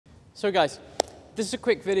So guys, this is a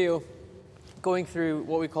quick video going through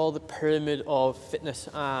what we call the pyramid of fitness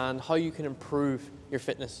and how you can improve your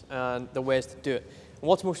fitness and the ways to do it and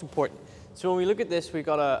what's most important. So when we look at this, we've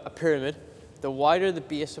got a pyramid. The wider the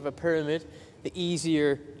base of a pyramid, the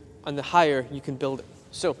easier and the higher you can build it.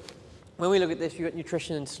 So when we look at this, you've got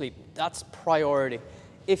nutrition and sleep. That's priority.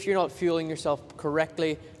 If you're not fueling yourself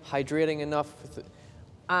correctly, hydrating enough,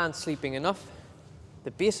 and sleeping enough, the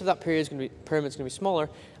base of that pyramid is going to be smaller,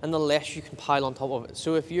 and the less you can pile on top of it.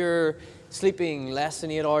 So if you're sleeping less than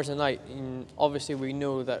 8 hours a night, and obviously we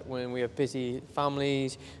know that when we have busy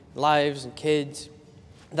families, lives, and kids,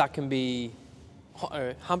 that can be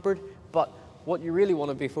hampered. But what you really want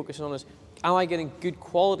to be focusing on is, am I getting good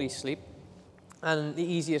quality sleep? And the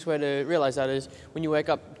easiest way to realize that is when you wake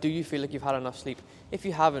up, do you feel like you've had enough sleep? If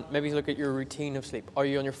you haven't, maybe look at your routine of sleep. Are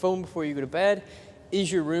you on your phone before you go to bed?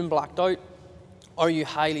 Is your room blacked out? Are you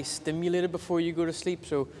highly stimulated before you go to sleep?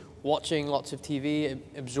 So watching lots of TV,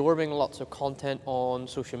 absorbing lots of content on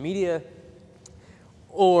social media?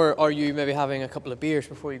 Or are you maybe having a couple of beers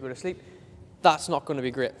before you go to sleep? That's not going to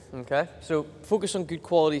be great, okay? So focus on good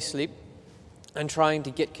quality sleep and trying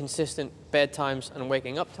to get consistent bedtimes and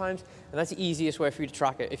waking up times. And that's the easiest way for you to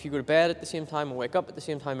track it. If you go to bed at the same time and wake up at the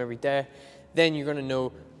same time every day, then you're going to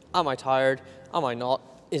know, am I tired? Am I not?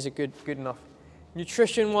 Is it good enough?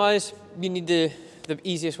 Nutrition-wise, you need the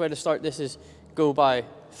easiest way to start this is go by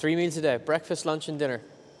 3 meals a day, breakfast, lunch, and dinner.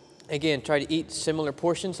 Again, try to eat similar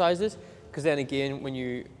portion sizes, because then again, when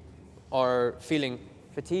you are feeling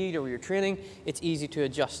fatigued or you're training, it's easy to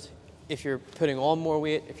adjust. If you're putting on more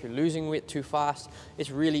weight, if you're losing weight too fast,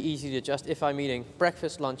 it's really easy to adjust. If I'm eating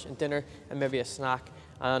breakfast, lunch, and dinner, and maybe a snack,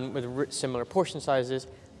 and with similar portion sizes,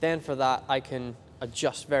 then for that, I can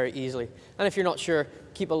adjust very easily. And if you're not sure,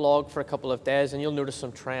 keep a log for a couple of days, and you'll notice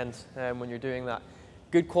some trends when you're doing that.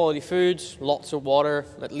 Good quality foods, lots of water,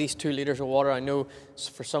 at least 2 liters of water. I know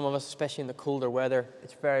for some of us, especially in the colder weather,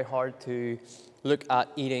 it's very hard to look at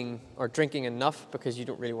eating or drinking enough because you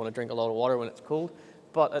don't really want to drink a lot of water when it's cold.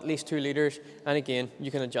 But at least 2 liters, and again,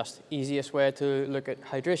 you can adjust. Easiest way to look at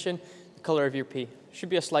hydration, the color of your pee. Should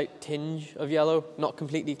be a slight tinge of yellow, not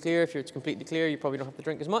completely clear. If it's completely clear, you probably don't have to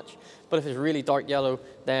drink as much. But if it's really dark yellow,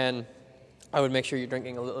 then I would make sure you're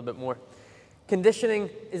drinking a little bit more. Conditioning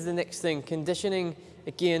is the next thing. Conditioning,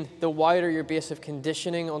 again, the wider your base of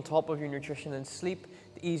conditioning on top of your nutrition and sleep,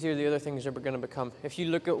 the easier the other things are going to become. If you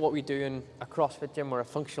look at what we do in a CrossFit gym or a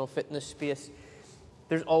functional fitness space,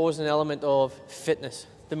 there's always an element of fitness.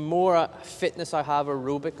 The more fitness I have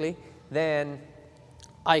aerobically, then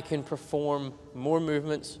I can perform more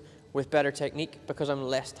movements with better technique because I'm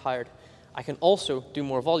less tired. I can also do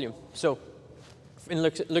more volume. So in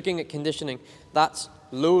looking at conditioning, that's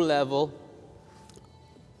low level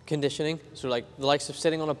conditioning. So like the likes of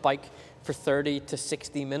sitting on a bike for 30 to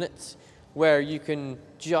 60 minutes where you can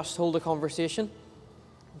just hold a conversation.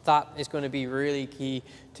 That is going to be really key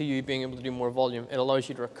to you being able to do more volume. It allows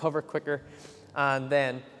you to recover quicker. And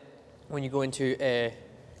then when you go into a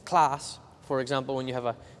class, for example, when you have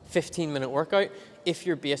a 15-minute workout, if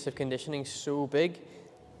your base of conditioning is so big,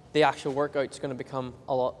 the actual workout is going to become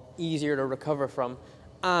a lot easier to recover from,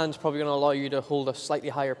 and it's probably going to allow you to hold a slightly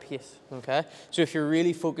higher pace, okay? So if you're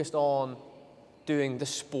really focused on doing the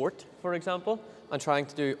sport, for example, and trying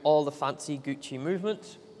to do all the fancy Gucci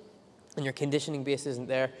movements, and your conditioning base isn't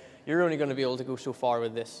there, you're only going to be able to go so far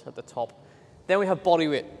with this at the top. Then we have body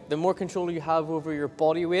weight. The more control you have over your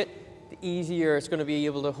body weight, the easier it's going to be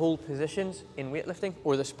able to hold positions in weightlifting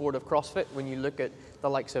or the sport of CrossFit when you look at the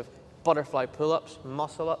likes of butterfly pull-ups,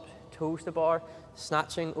 muscle-ups, toes to bar,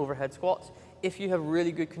 snatching, overhead squats. If you have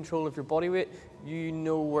really good control of your body weight, you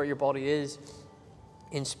know where your body is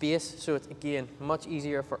in space. So it's, again, much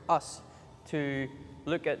easier for us to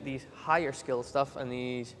look at these higher skill stuff and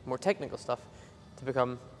these more technical stuff to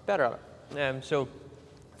become better at it. So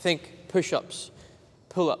think push-ups,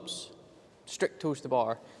 pull-ups, strict toes to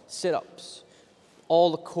bar, sit-ups,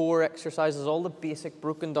 all the core exercises, all the basic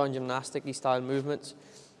broken down gymnastic-y style movements.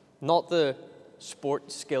 Not the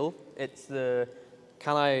sport skill, it's the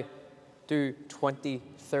can I do 20,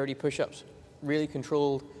 30 push-ups really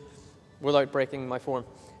controlled without breaking my form?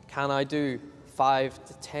 Can I do 5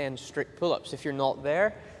 to 10 strict pull-ups? If you're not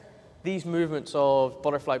there, these movements of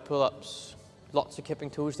butterfly pull-ups, lots of kipping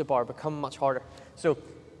toes to bar become much harder. So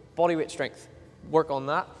body weight strength, work on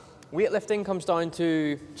that. Weightlifting comes down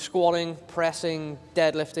to squatting, pressing,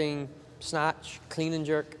 deadlifting, snatch, clean and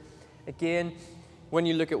jerk. Again, when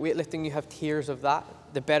you look at weightlifting, you have tiers of that.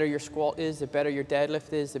 The better your squat is, the better your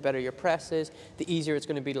deadlift is, the better your press is, the easier it's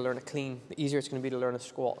going to be to learn a clean, the easier it's going to be to learn a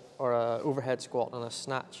squat or an overhead squat and a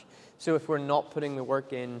snatch. So if we're not putting the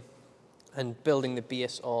work in and building the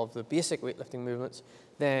base of the basic weightlifting movements,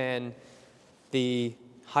 then the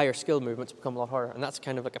higher skill movements become a lot harder. And that's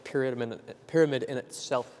kind of like a pyramid in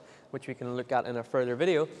itself, which we can look at in a further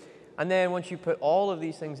video. And then once you put all of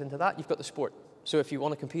these things into that, you've got the sport. So if you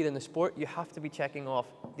want to compete in the sport, you have to be checking off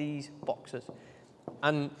these boxes.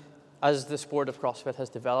 And as the sport of CrossFit has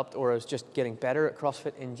developed, or is just getting better at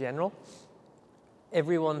CrossFit in general,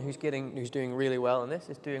 everyone who's doing really well in this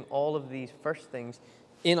is doing all of these first things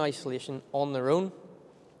in isolation on their own,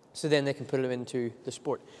 so then they can put it into the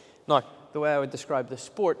sport. Now, the way I would describe the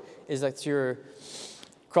sport is that your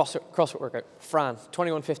CrossFit workout. Fran,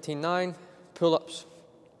 21-15-9, pull-ups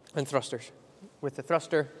and thrusters. With the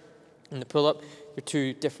thruster and the pull-up, you're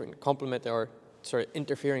two different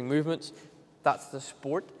interfering movements. That's the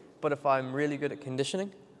sport. But if I'm really good at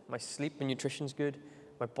conditioning, my sleep and nutrition's good,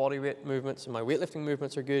 my body weight movements and my weightlifting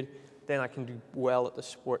movements are good, then I can do well at the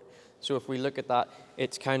sport. So if we look at that,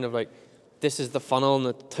 it's kind of like, this is the funnel on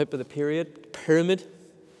the tip of the pyramid.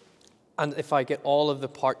 And if I get all of the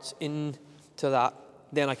parts into that,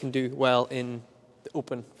 then I can do well in the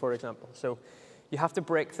open, for example. So you have to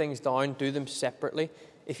break things down, do them separately.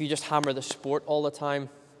 If you just hammer the sport all the time,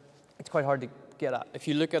 it's quite hard to get at. If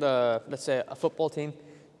you look at let's say a football team,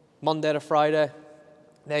 Monday to Friday,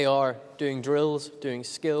 they are doing drills, doing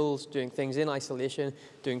skills, doing things in isolation,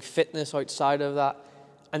 doing fitness outside of that,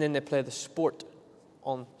 and then they play the sport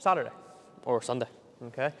on Saturday or Sunday,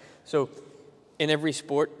 okay? So in every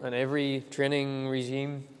sport and every training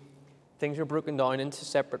regime, things are broken down into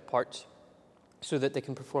separate parts so that they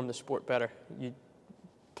can perform the sport better. You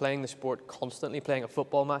playing the sport constantly, playing a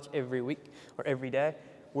football match every week or every day,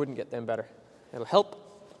 wouldn't get them better. It'll help,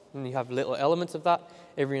 and you have little elements of that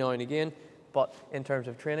every now and again, but in terms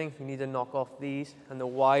of training, you need to knock off these, and the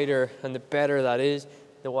wider and the better that is,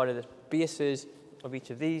 the wider the base is of each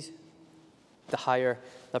of these, the higher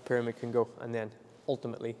that pyramid can go, and then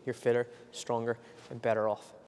ultimately you're fitter, stronger, and better off.